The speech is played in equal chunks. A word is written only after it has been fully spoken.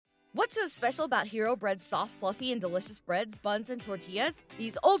What's so special about Hero Bread's soft, fluffy, and delicious breads, buns, and tortillas?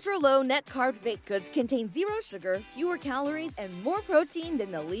 These ultra-low net-carb baked goods contain zero sugar, fewer calories, and more protein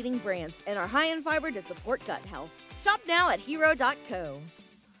than the leading brands, and are high in fiber to support gut health. Shop now at hero.co.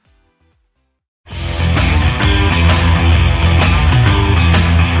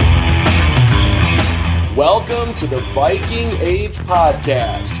 Welcome to the Viking Age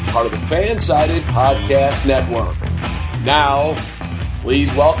Podcast, part of the Fan-Sided Podcast Network. Now,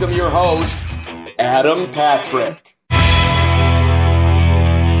 please welcome your host, Adam Patrick.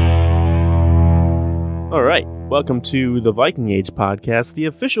 All right, welcome to the Viking Age Podcast, the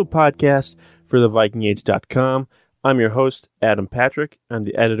official podcast for thevikingage.com. I'm your host, Adam Patrick. I'm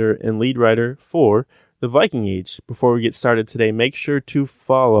the editor and lead writer for The Viking Age. Before we get started today, make sure to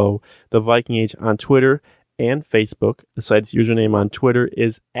follow The Viking Age on Twitter and Facebook. The site's username on Twitter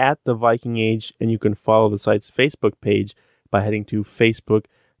is @TheVikingAge, and you can follow the site's Facebook page by heading to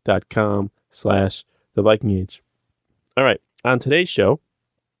facebook.com/TheVikingAge. All right, on today's show,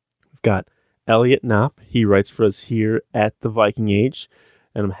 we've got Elliott Knopp. He writes for us here at The Viking Age,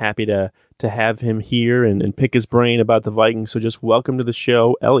 and I'm happy to have him here and pick his brain about the Vikings. So just welcome to the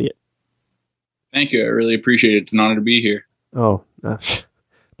show, Elliott. Thank you. I really appreciate it. It's an honor to be here. Oh,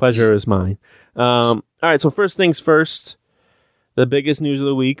 pleasure is mine. All right, so first things first, the biggest news of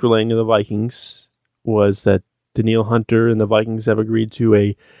the week relating to the Vikings was that Danielle Hunter and the Vikings have agreed to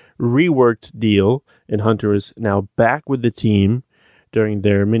a reworked deal, and Hunter is now back with the team during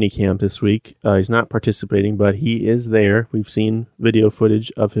their minicamp this week. He's not participating, but he is there. We've seen video footage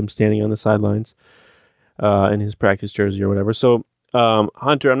of him standing on the sidelines in his practice jersey or whatever. So,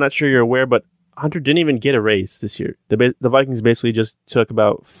 Hunter, I'm not sure you're aware, but Hunter didn't even get a raise this year. The Vikings basically just took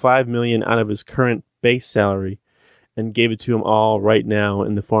about $5 million out of his current base salary and gave it to him all right now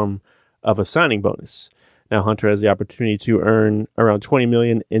in the form of a signing bonus. Now Hunter has the opportunity to earn around $20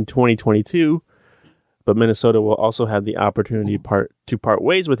 million in 2022, but Minnesota will also have the opportunity to part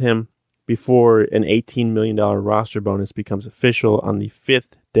ways with him before an $18 million roster bonus becomes official on the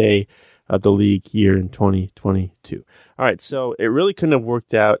 5th day of the league year in 2022. All right, so it really couldn't have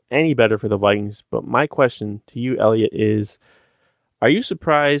worked out any better for the Vikings, but my question to you, Elliott, is are you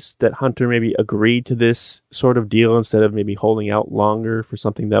surprised that Hunter maybe agreed to this sort of deal instead of maybe holding out longer for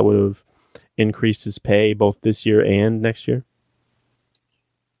something that would have increased his pay both this year and next year?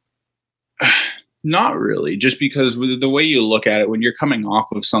 Not really, just because the way you look at it, when you're coming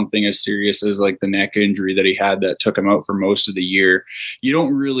off of something as serious as like the neck injury that he had that took him out for most of the year, you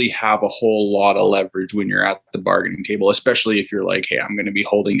don't really have a whole lot of leverage when you're at the bargaining table, especially if you're like, hey, I'm going to be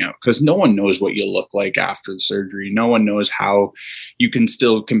holding out, because no one knows what you look like after the surgery. No one knows how you can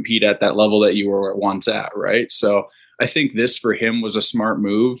still compete at that level that you were once at, right? So I think this for him was a smart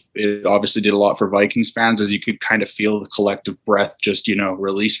move. It obviously did a lot for Vikings fans, as you could kind of feel the collective breath just,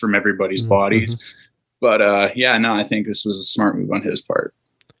 release from everybody's bodies. But I think this was a smart move on his part.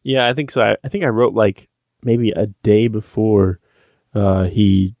 Yeah, I think so. I think I wrote like maybe a day before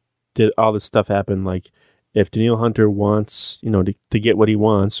he did all this stuff happen. Like if Danielle Hunter wants, to get what he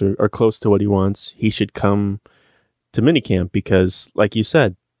wants or close to what he wants, he should come to minicamp because, like you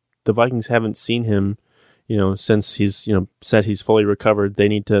said, the Vikings haven't seen him since he's, said he's fully recovered.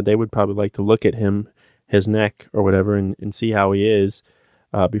 They would probably like to look at him, his neck or whatever, and see how he is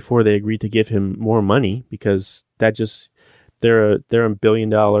before they agree to give him more money, because they're a $1 billion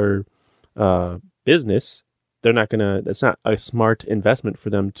business. That's not a smart investment for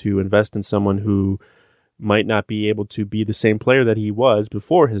them to invest in someone who might not be able to be the same player that he was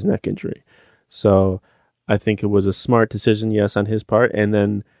before his neck injury. So I think it was a smart decision, yes, on his part. And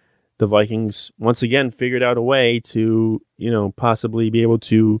then the Vikings once again figured out a way to, possibly be able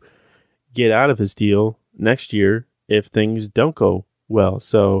to get out of his deal next year if things don't go well.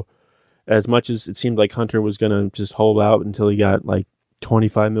 So as much as it seemed like Hunter was going to just hold out until he got like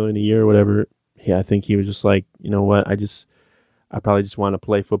 $25 million a year or whatever, yeah, I think he was just like, you know what, I probably just want to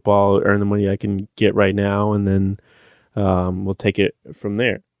play football, earn the money I can get right now, and then we'll take it from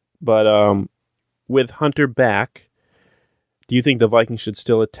there. But with Hunter back, do you think the Vikings should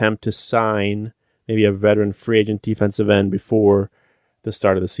still attempt to sign maybe a veteran free agent defensive end before the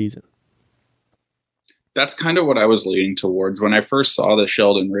start of the season? That's kind of what I was leaning towards when I first saw the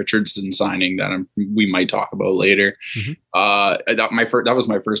Sheldon Richardson signing that we might talk about later. That was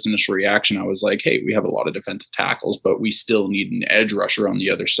my first initial reaction. I was like, hey, we have a lot of defensive tackles, but we still need an edge rusher on the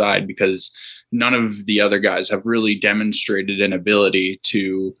other side, because none of the other guys have really demonstrated an ability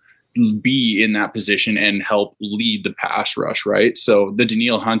to be in that position and help lead the pass rush, right? So the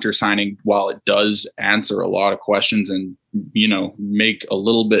Danielle Hunter signing, while it does answer a lot of questions and, make a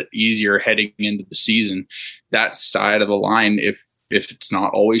little bit easier heading into the season, that side of the line, if if it's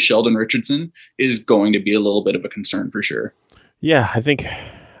not always Sheldon Richardson, is going to be a little bit of a concern for sure. Yeah,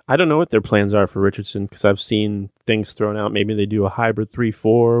 I don't know what their plans are for Richardson because I've seen things thrown out. Maybe they do a hybrid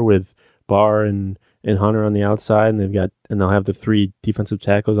 3-4 with Barr and Hunter on the outside, and they'll have the 3 defensive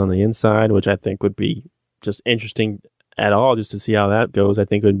tackles on the inside, which I think would be just interesting at all, just to see how that goes. I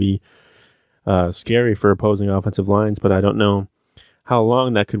think it would be scary for opposing offensive lines, but I don't know how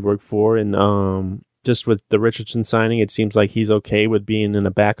long that could work for. And just with the Richardson signing, it seems like he's okay with being in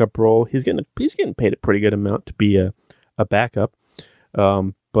a backup role. He's getting paid a pretty good amount to be a backup.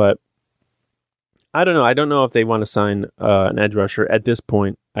 But I don't know. I don't know if they want to sign an edge rusher at this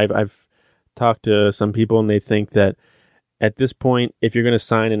point. I've talked to some people, and they think that at this point, if you're going to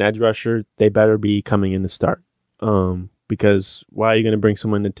sign an edge rusher, they better be coming in to start. Because why are you going to bring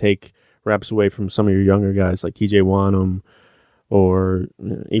someone to take reps away from some of your younger guys like TJ Wanham or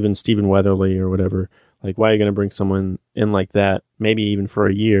even Stephen Weatherly or whatever? Like, why are you going to bring someone in like that, maybe even for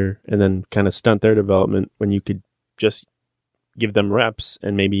a year, and then kind of stunt their development when you could just give them reps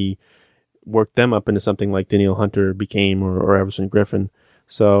and maybe work them up into something like Danielle Hunter became or Everson Griffin?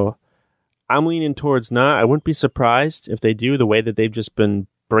 So I'm leaning towards not. I wouldn't be surprised if they do, the way that they've just been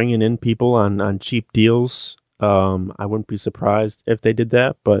bringing in people on cheap deals. I wouldn't be surprised if they did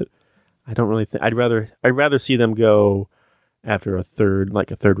that, but I don't really think. I'd rather see them go after a third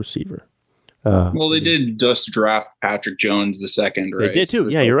receiver. Well, they did just draft Patrick Jones the second, right? They did too.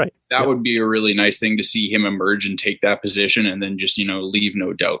 Yeah, you're right. That would be a really nice thing to see him emerge and take that position, and then just leave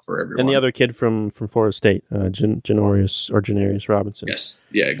no doubt for everyone. And the other kid from Florida State, Janarius Robinson. Yes,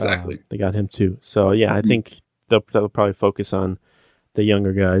 yeah, exactly. They got him too. So yeah, I think they'll probably focus on the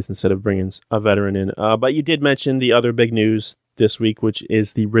younger guys instead of bringing a veteran in. But you did mention the other big news this week, which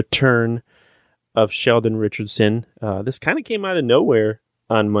is the return of Sheldon Richardson. This kind of came out of nowhere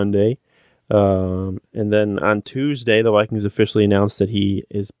on Monday. And then on Tuesday, the Vikings officially announced that he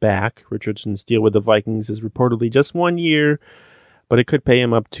is back. Richardson's deal with the Vikings is reportedly just 1 year, but it could pay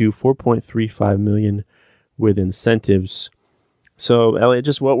him up to $4.35 million with incentives. So, Elliott,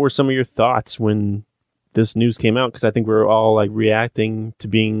 just what were some of your thoughts when this news came out? Because I think we were all like reacting to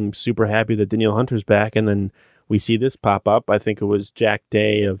being super happy that Danielle Hunter's back, and then we see this pop up. I think it was Jack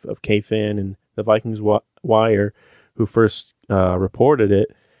Day of KFan and the Vikings Wire who first reported it.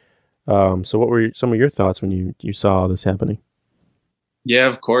 So what were some of your thoughts when you saw this happening? Yeah,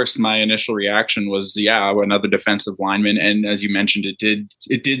 of course. My initial reaction was, another defensive lineman. And as you mentioned,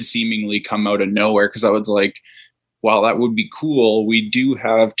 it did seemingly come out of nowhere, because I was like, while that would be cool, we do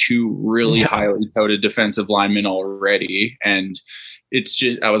have 2 really highly touted defensive linemen already. And it's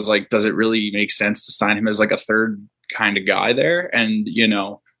just, I was like, does it really make sense to sign him as like a third kind of guy there? And,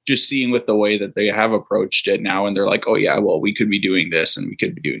 just seeing with the way that they have approached it now, and they're like, oh yeah, well, we could be doing this and we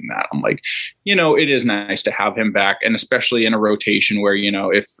could be doing that. I'm like, it is nice to have him back. And especially in a rotation where,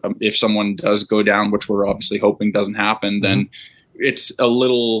 if someone does go down, which we're obviously hoping doesn't happen, then it's a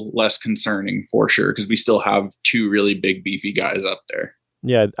little less concerning for sure, because we still have 2 really big beefy guys up there.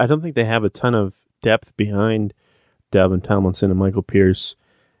 Yeah, I don't think they have a ton of depth behind Dalvin Tomlinson and Michael Pierce.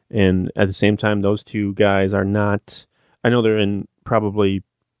 And at the same time, those 2 guys are not, I know they're in probably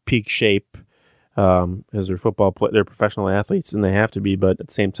peak shape as they're they're professional athletes, and they have to be, but at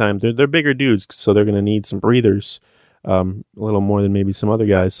the same time, they're bigger dudes, so they're going to need some breathers, a little more than maybe some other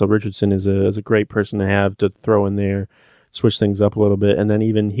guys. So Richardson is a great person to have to throw in there, switch things up a little bit, and then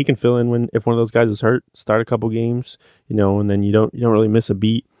even he can fill in if one of those guys is hurt, start a couple games, and then you don't really miss a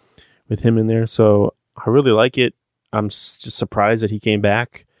beat with him in there. So I really like it. I'm just surprised that he came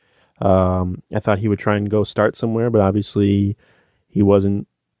back. I thought he would try and go start somewhere, but obviously he wasn't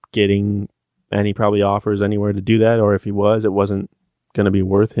getting any probably offers anywhere to do that, or if he was, it wasn't going to be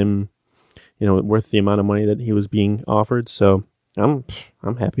worth him, worth the amount of money that he was being offered. So I'm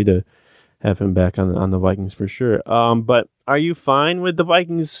happy to have him back on the Vikings for sure. But are you fine with the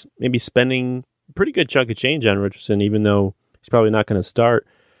Vikings maybe spending a pretty good chunk of change on Richardson, even though he's probably not going to start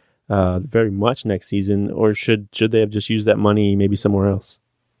very much next season, or should they have just used that money maybe somewhere else?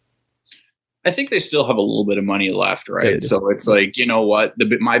 I think they still have a little bit of money left, right? So it's like, what?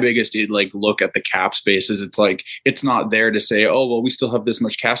 My biggest look at the cap space is, it's like, it's not there to say, oh, well, we still have this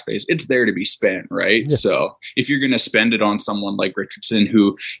much cap space. It's there to be spent, right? Yeah. So if you're going to spend it on someone like Richardson,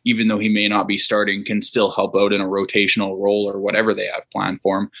 who, even though he may not be starting, can still help out in a rotational role or whatever they have planned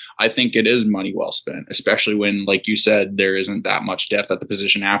for him, I think it is money well spent, especially when, like you said, there isn't that much depth at the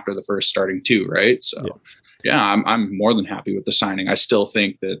position after the first starting 2, right? So yeah, I'm more than happy with the signing. I still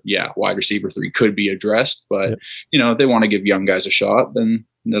think that, wide receiver 3 could be addressed, but if they want to give young guys a shot, then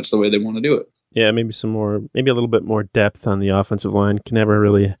that's the way they want to do it. Yeah, maybe a little bit more depth on the offensive line. Can never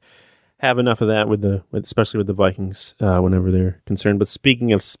really have enough of that especially with the Vikings whenever they're concerned. But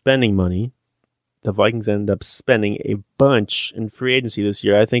speaking of spending money, the Vikings ended up spending a bunch in free agency this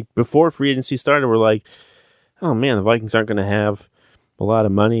year. I think before free agency started, we're like, oh man, the Vikings aren't going to have a lot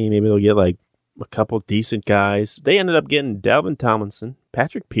of money. Maybe they'll get like a couple decent guys. They ended up getting Dalvin Tomlinson,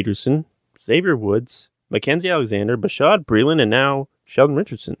 Patrick Peterson, Xavier Woods, Mackenzie Alexander, Bashad Breeland, and now Sheldon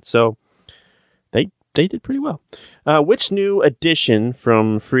Richardson. So they did pretty well. Which new addition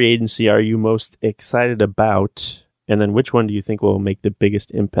from free agency are you most excited about? And then which one do you think will make the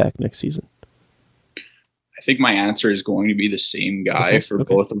biggest impact next season? I think my answer is going to be the same guy for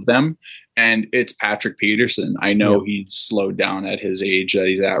both of them. And it's Patrick Peterson. I know he's slowed down at his age that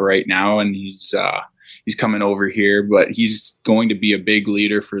he's at right now, and he's coming over here, but he's going to be a big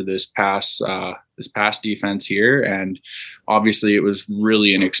leader for this past defense here. And obviously it was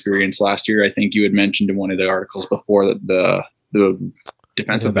really an experience last year. I think you had mentioned in one of the articles before that the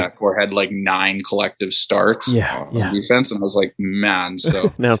defensive backcourt had like 9 collective starts on defense. And I was like, man,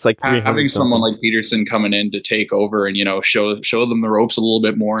 so now it's like having someone like Peterson coming in to take over and, show them the ropes a little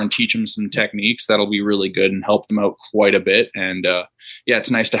bit more and teach them some techniques, that'll be really good and help them out quite a bit. And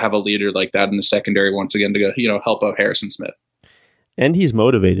it's nice to have a leader like that in the secondary once again to go, help out Harrison Smith. And he's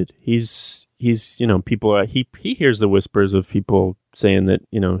motivated. He's people he hears the whispers of people saying that,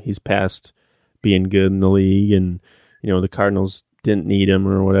 he's past being good in the league and, the Cardinals didn't need him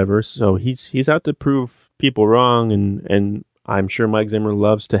or whatever. So he's out to prove people wrong. And I'm sure Mike Zimmer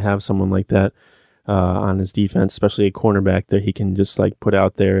loves to have someone like that on his defense, especially a cornerback that he can just like put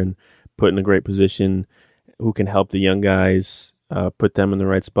out there and put in a great position, who can help the young guys, put them in the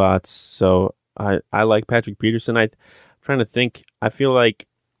right spots. So I like Patrick Peterson. I'm trying to think. I feel like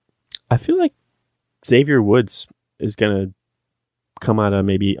Xavier Woods is going to come out of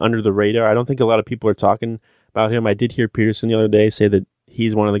maybe under the radar. I don't think a lot of people are talking about him. I did hear Peterson the other day say that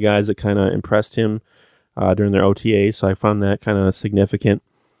he's one of the guys that kind of impressed him during their OTA, so I found that kind of significant.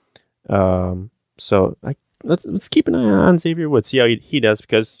 So let's keep an eye on Xavier Woods, see how he does,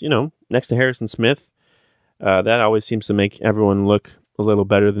 because, next to Harrison Smith, that always seems to make everyone look a little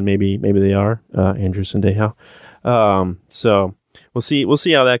better than maybe they are, Andrew Sandejo. So we'll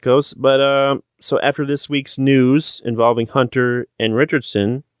see how that goes. But so after this week's news involving Hunter and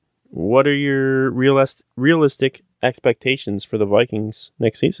Richardson, what are your realistic expectations for the Vikings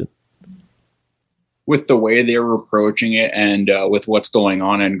next season? With the way they were approaching it and with what's going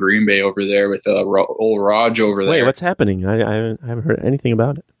on in Green Bay over there with old Raj over there. Wait, what's happening? I haven't heard anything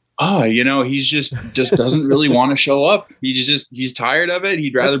about it. Oh, he's just doesn't really want to show up. He's tired of it.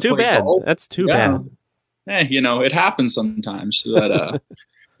 He'd rather play golf. That's too bad. It happens sometimes. But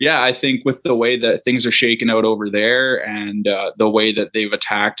I think with the way that things are shaking out over there and the way that they've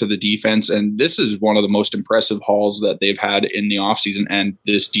attacked to the defense, and this is one of the most impressive hauls that they've had in the offseason, and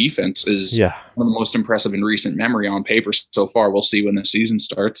this defense is one of the most impressive in recent memory on paper so far. We'll see when the season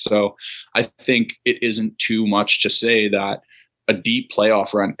starts. So I think it isn't too much to say that a deep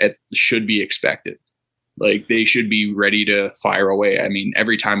playoff run should be expected. Like, they should be ready to fire away. I mean,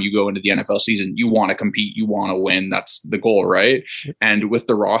 every time you go into the NFL season, you want to compete, you want to win. That's the goal, right? And with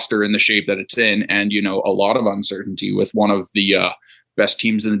the roster in the shape that it's in, and, a lot of uncertainty with one of the best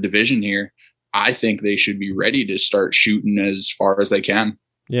teams in the division here, I think they should be ready to start shooting as far as they can.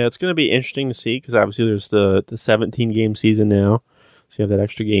 Yeah, it's going to be interesting to see, because obviously there's the 17-game season now, so you have that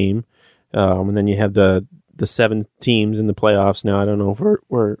extra game. And then you have the 7 teams in the playoffs now. I don't know if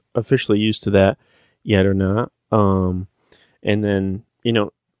we're officially used to that yet or not. And then,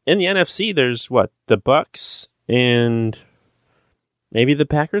 in the NFC, there's the Bucks and maybe the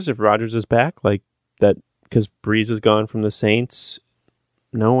Packers if Rodgers is back, like that, because Breeze is gone from the Saints.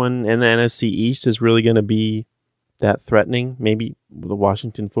 No one in the NFC East is really going to be that threatening. Maybe the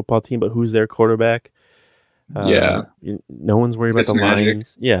Washington football team, but who's their quarterback? No one's worried about the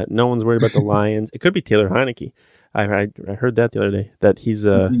Lions. Yeah, no one's worried about the Lions. It could be Taylor Heineke. I heard that the other day, that he's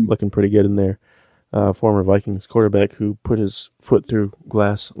looking pretty good in there. Former Vikings quarterback who put his foot through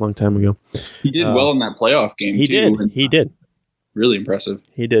glass a long time ago. He did well in that playoff game, too. He did. Really impressive.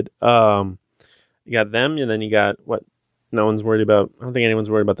 He did. You got them, and then you got what no one's worried about. I don't think anyone's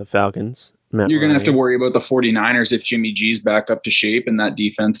worried about the Falcons. You're going to have to worry about the 49ers if Jimmy G's back up to shape and that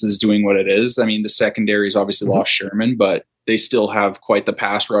defense is doing what it is. I mean, the secondary's obviously lost Sherman, but they still have quite the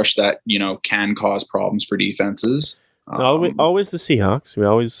pass rush that, can cause problems for defenses. Always the Seahawks. We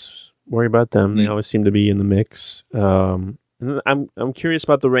always worry about them. They always seem to be in the mix. And I'm curious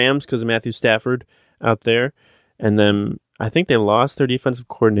about the Rams because of Matthew Stafford out there. And then I think they lost their defensive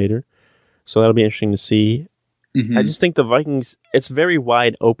coordinator. So that'll be interesting to see. I just think the Vikings, it's very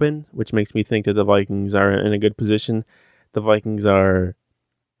wide open, which makes me think that the Vikings are in a good position. The Vikings are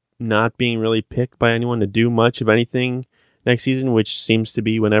not being really picked by anyone to do much of anything next season, which seems to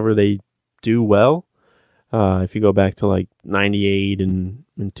be whenever they do well. If you go back to like 98 and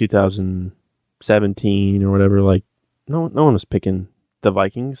 2017 or whatever, like no one was picking the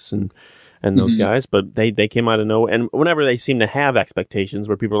Vikings and those guys, but they came out of nowhere. And whenever they seem to have expectations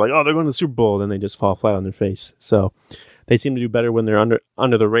where people are like, oh, they're going to the Super Bowl, then they just fall flat on their face. So they seem to do better when they're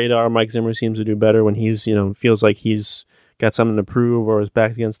under the radar. Mike Zimmer seems to do better when he's, feels like he's got something to prove or his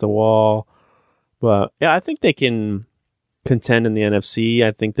back's against the wall. But yeah, I think they can contend in the NFC.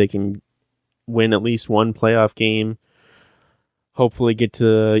 I think they can win at least one playoff game. Hopefully get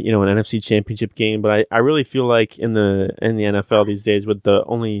to, an NFC championship game. But I really feel like in the NFL these days, with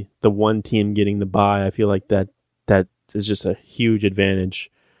only the one team getting the bye, I feel like that is just a huge advantage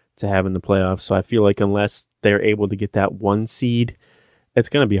to have in the playoffs. So I feel like unless they're able to get that one seed, it's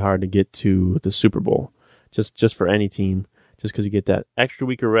going to be hard to get to the Super Bowl. Just for any team. Just because you get that extra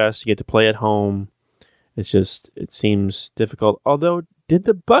week of rest, you get to play at home. It seems difficult. Although, did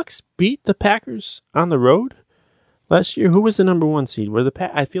the Bucs beat the Packers on the road last year? Who was the number one seed?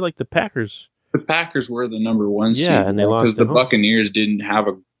 I feel like the Packers. The Packers were the number one seed. Yeah, and they lost because the Buccaneers didn't have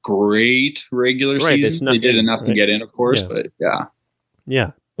a great regular season. They did enough to get in, of course, but yeah.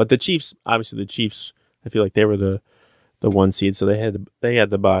 Yeah, but the Chiefs, obviously, I feel like they were the one seed, so they had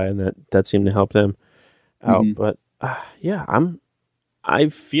the bye, and that seemed to help them out. But yeah, I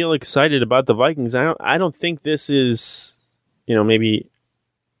feel excited about the Vikings. I don't think this is, maybe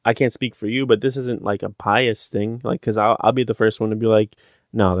I can't speak for you, but this isn't like a pious thing. Like, because I'll be the first one to be like,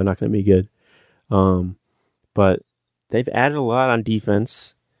 no, they're not going to be good. But they've added a lot on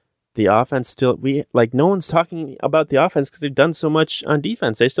defense. The offense still, no one's talking about the offense because they've done so much on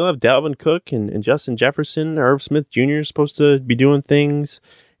defense. They still have Dalvin Cook and Justin Jefferson. Irv Smith Jr. is supposed to be doing things.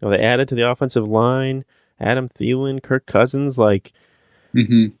 They added to the offensive line. Adam Thielen, Kirk Cousins,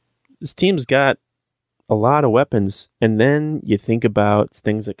 this team's got a lot of weapons. And then you think about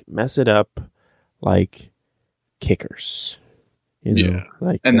things that mess it up, like kickers. And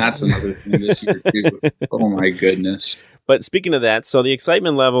that's another thing this year, too. Oh, my goodness. But speaking of that, so the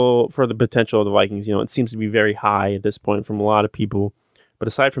excitement level for the potential of the Vikings, it seems to be very high at this point from a lot of people. But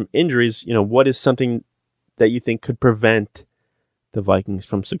aside from injuries, what is something that you think could prevent the Vikings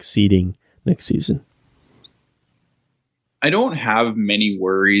from succeeding next season? I don't have many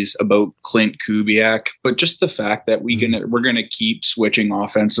worries about Clint Kubiak, but just the fact that we're gonna keep switching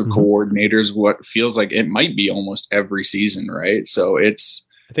offensive coordinators, what feels like it might be almost every season, right? So I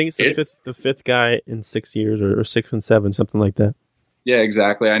think it's the fifth guy in 6 years, or 6 and 7, something like that. Yeah,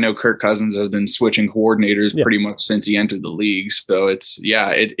 exactly. I know Kirk Cousins has been switching coordinators pretty much since he entered the league. So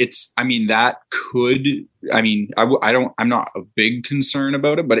I'm not a big concern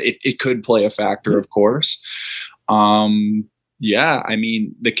about it, but it could play a factor, of course. The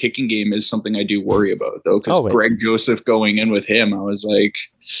kicking game is something I do worry about, though, because Greg Joseph going in with him, I was like,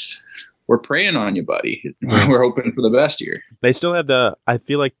 we're praying on you, buddy. We're hoping for the best here. They still have I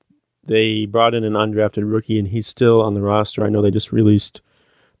feel like they brought in an undrafted rookie, and he's still on the roster. I know they just released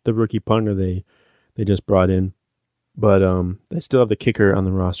the rookie punter they just brought in, but they still have the kicker on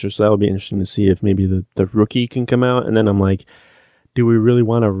the roster, so that would be interesting to see if maybe the rookie can come out. And then I'm like, do we really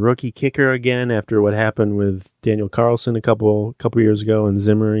want a rookie kicker again after what happened with Daniel Carlson a couple years ago, and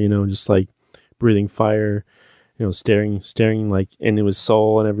Zimmer, just like breathing fire, staring like into his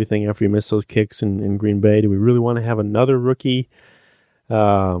soul and everything after he missed those kicks in Green Bay? Do we really want to have another rookie?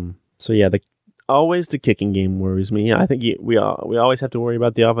 So yeah, always the kicking game worries me. I think we always have to worry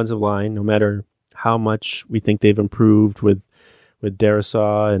about the offensive line, no matter how much we think they've improved with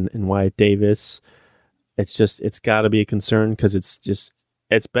Darisaw and Wyatt Davis. It's got to be a concern because it's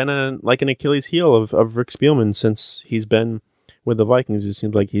been like an Achilles heel of Rick Spielman since he's been with the Vikings. It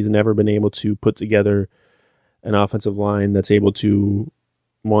seems like he's never been able to put together an offensive line that's able to,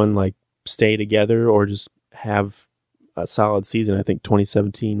 stay together or just have a solid season. I think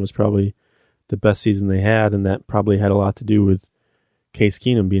 2017 was probably the best season they had, and that probably had a lot to do with Case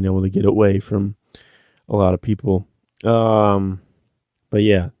Keenum being able to get away from a lot of people. But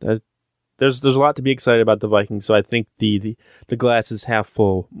yeah, there's a lot to be excited about the Vikings. So I think the glass is half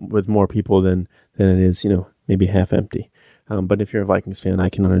full with more people than it is, maybe half empty. But if you're a Vikings fan, I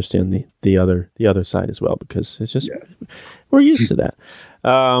can understand the other side as well, because it's just we're used to that.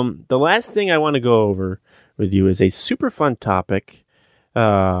 The last thing I want to go over with you is a super fun topic,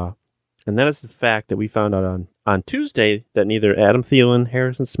 and that is the fact that we found out on Tuesday that neither Adam Thielen,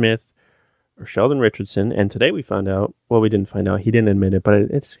 Harrison Smith, or Sheldon Richardson, and today we found out, well, we didn't find out, he didn't admit it, but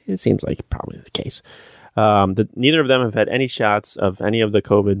it seems like probably the case, that neither of them have had any shots of any of the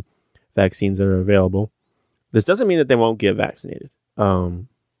COVID vaccines that are available. This doesn't mean that they won't get vaccinated.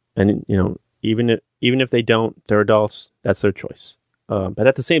 And, even if they don't, they're adults, that's their choice. But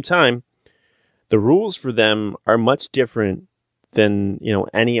at the same time, the rules for them are much different than,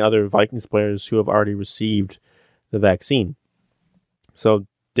 any other Vikings players who have already received the vaccine. So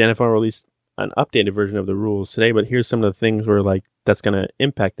the NFL released an updated version of the rules today, but here's some of the things where that's going to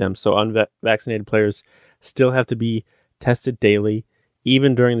impact them. So unvaccinated players still have to be tested daily,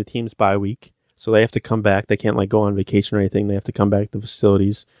 even during the team's bye week. So they have to come back. They can't go on vacation or anything. They have to come back to the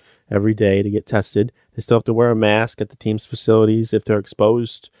facilities every day to get tested. They still have to wear a mask at the team's facilities. If they're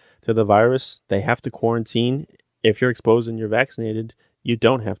exposed to the virus, they have to quarantine. If you're exposed and you're vaccinated, you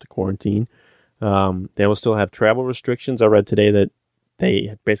don't have to quarantine. They will still have travel restrictions. I read today that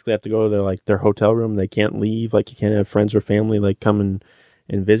they basically have to go to their hotel room. They can't leave. You can't have friends or family come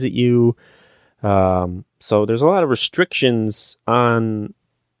and visit you. So there's a lot of restrictions on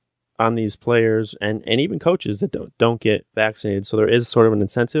these players and even coaches that don't get vaccinated. So there is sort of an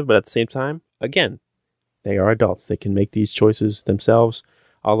incentive, but at the same time, again, they are adults. They can make these choices themselves.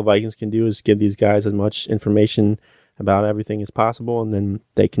 All the Vikings can do is give these guys as much information about everything as possible, and then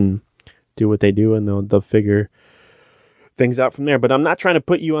they can do what they do, and they'll figure things out from there. But I'm not trying to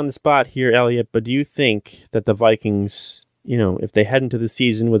put you on the spot here, Elliott, but do you think that the Vikings, if they head into the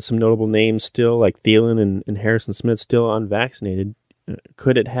season with some notable names still, like Thielen and Harrison Smith still unvaccinated,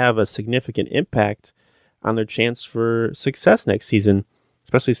 could it have a significant impact on their chance for success next season,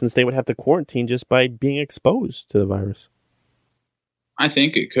 especially since they would have to quarantine just by being exposed to the virus? I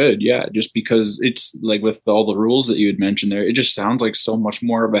think it could, yeah, just because it's with all the rules that you had mentioned there, it just sounds like so much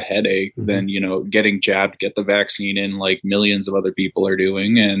more of a headache than, getting jabbed, get the vaccine in like millions of other people are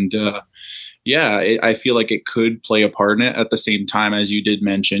doing. And I feel like it could play a part in it. At the same time, as you did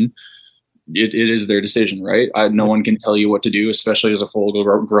mention, it is their decision, right? No one can tell you what to do, especially as a full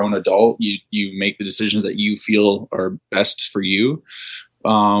grown adult. You make the decisions that you feel are best for you.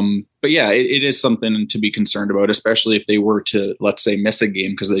 But yeah, it is something to be concerned about, especially if they were to, let's say, miss a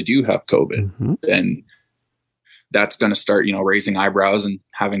game because they do have COVID, and that's going to start, raising eyebrows and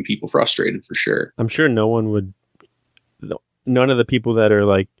having people frustrated for sure. I'm sure none of the people that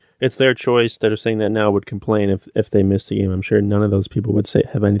are it's their choice that are saying that now would complain if they missed a game. I'm sure none of those people would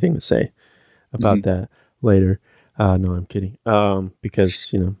have anything to say about that later. No, I'm kidding.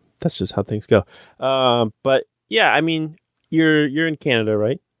 Because, that's just how things go. But yeah, I mean, You're in Canada,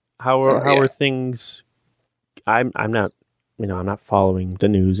 right? How are things? I'm not, I'm not following the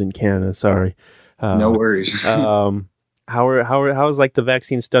news in Canada. Sorry. No worries. How's the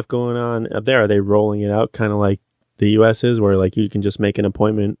vaccine stuff going on up there? Are they rolling it out kind of like the U.S. is, where you can just make an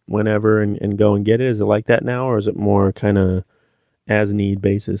appointment whenever and go and get it? Is it like that now, or is it more kind of as need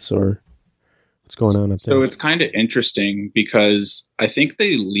basis, or what's going on up there? So it's kind of interesting because I think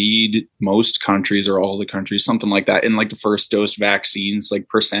they lead most countries or all the countries, something like that, in the first dose vaccines,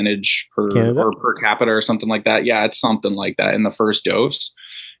 percentage or per capita or something like that. Yeah, it's something like that in the first dose.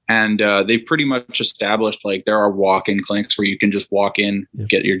 And they've pretty much established there are walk-in clinics where you can just walk in,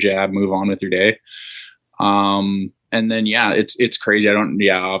 get your jab, move on with your day. And then, it's crazy.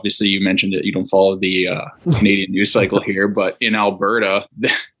 Obviously you mentioned it. You don't follow the Canadian news cycle here, but in Alberta,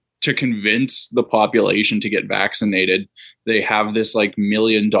 to convince the population to get vaccinated, they have this $1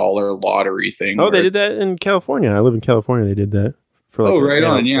 million lottery thing. Oh, they did that in California. I live in California. They did that. Right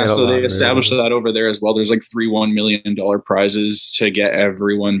on. Yeah. So they established that over there as well. There's $3 $1 million prizes to get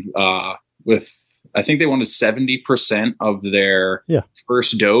everyone with, I think they wanted 70% of their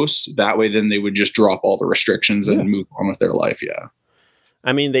first dose. That way, then they would just drop all the restrictions and move on with their life. Yeah.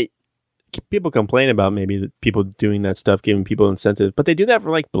 I mean, people complain about maybe the people doing that stuff, giving people incentives, but they do that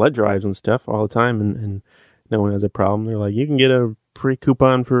for blood drives and stuff all the time, and no one has a problem. They're you can get a free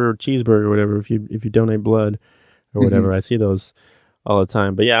coupon for a cheeseburger or whatever if you donate blood or whatever. I see those all the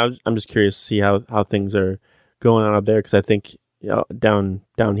time. But yeah, I'm just curious to see how things are going on up there, because I think down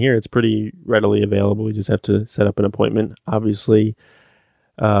here it's pretty readily available. You just have to set up an appointment. Obviously,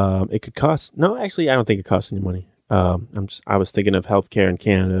 it could cost. No, actually, I don't think it costs any money. I was thinking of healthcare in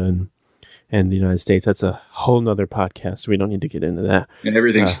Canada and the United States. That's a whole nother podcast. So we don't need to get into that. And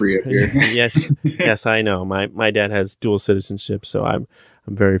everything's free up here. Yes, I know. My dad has dual citizenship, so I'm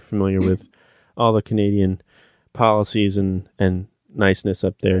very familiar with all the Canadian policies and niceness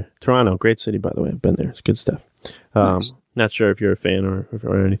up there. Toronto, great city, by the way. I've been there. It's good stuff. Nice. Not sure if you're a fan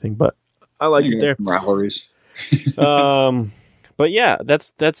or anything, but I like it there. Rivalries. But yeah,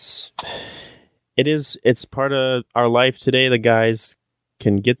 it's part of our life today. The guys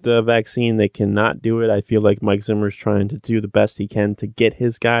can get the vaccine, they cannot do it. I feel like Mike Zimmer's trying to do the best he can to get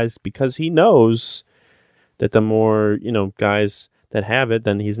his guys, because he knows that the more guys that have it,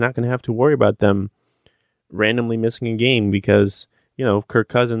 then he's not going to have to worry about them randomly missing a game, because Kirk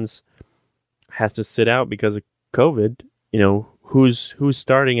Cousins has to sit out because of COVID, who's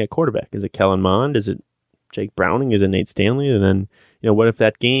starting at quarterback? Is it Kellen Mond? Is it Jake Browning? Is it Nate Stanley? And then, what if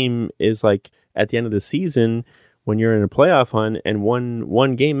that game is like at the end of the season when you're in a playoff hunt and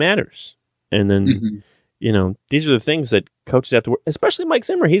one game matters? And then, these are the things that coaches have to work, especially Mike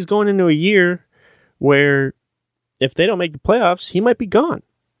Zimmer. He's going into a year where if they don't make the playoffs, he might be gone.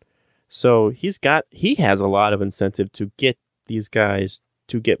 So he has a lot of incentive to get these guys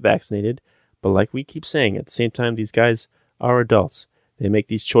to get vaccinated. But like we keep saying, at the same time, these guys are adults. They make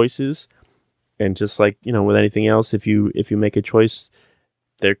these choices. And just like, with anything else, if you make a choice,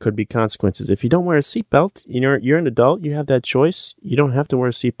 there could be consequences. If you don't wear a seatbelt, you're an adult, you have that choice. You don't have to wear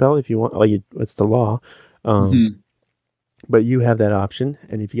a seatbelt if you want. It's the law. But you have that option.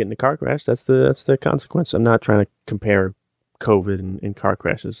 And if you get in a car crash, that's the consequence. I'm not trying to compare COVID and car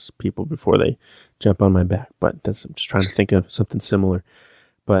crashes, people before they jump on my back. But I'm just trying to think of something similar.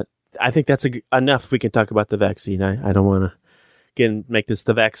 But I think that's enough. We can talk about the vaccine. I don't want to make this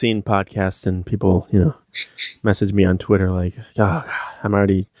the vaccine podcast and people, message me on Twitter like, oh,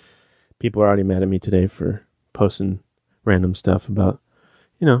 people are already mad at me today for posting random stuff about,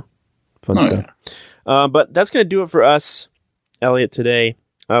 fun stuff. Yeah. But that's going to do it for us, Elliott, today.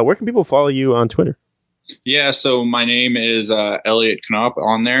 Where can people follow you on Twitter? Yeah, so my name is Elliott Knopp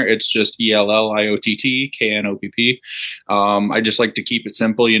on there. It's just ELLIOTTKNOPP. I just like to keep it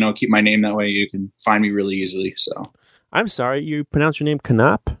simple, keep my name that way. You can find me really easily. So I'm sorry, you pronounce your name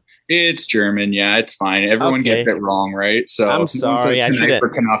Knopp? It's German. Yeah, it's fine. Everyone gets it wrong, right? So I'm sorry. I should have.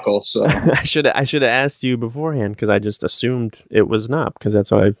 So I should have asked you beforehand because I just assumed it was Knopp because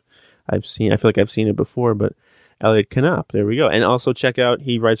that's what I've seen. I feel like I've seen it before, but Elliott Knopp. There we go. And also check out,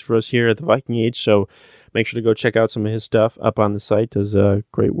 he writes for us here at the Viking Age, so make sure to go check out some of his stuff up on the site. Does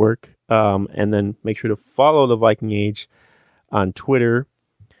great work. And then make sure to follow the Viking Age on Twitter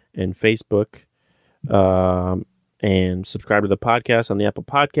and Facebook. And subscribe to the podcast on the Apple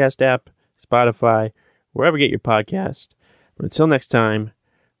Podcast app, Spotify, wherever you get your podcast. But until next time,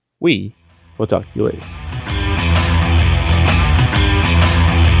 we will talk to you later.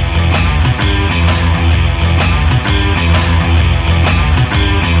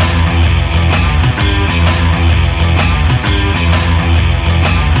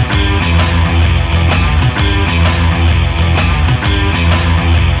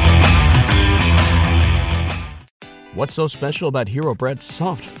 What's so special about Hero Bread's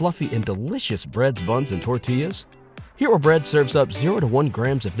soft, fluffy, and delicious breads, buns, and tortillas? Hero Bread serves up 0 to 1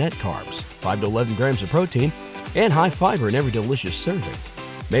 grams of net carbs, 5 to 11 grams of protein, and high fiber in every delicious serving.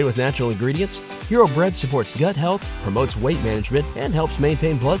 Made with natural ingredients, Hero Bread supports gut health, promotes weight management, and helps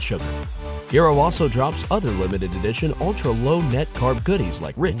maintain blood sugar. Hero also drops other limited edition ultra-low net carb goodies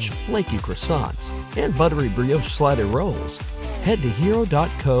like rich, flaky croissants and buttery brioche slider rolls. Head to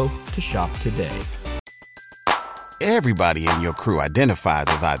hero.co to shop today. Everybody in your crew identifies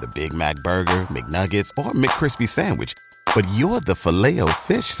as either Big Mac Burger, McNuggets, or McCrispy Sandwich. But you're the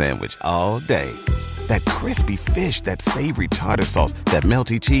Filet-O-Fish Sandwich all day. That crispy fish, that savory tartar sauce, that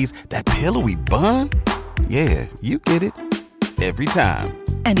melty cheese, that pillowy bun. Yeah, you get it. Every time.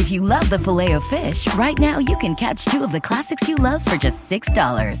 And if you love the Filet-O-Fish, right now you can catch 2 of the classics you love for just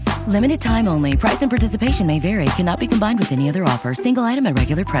 $6. Limited time only. Price and participation may vary. Cannot be combined with any other offer. Single item at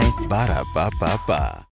regular price. Ba-da-ba-ba-ba.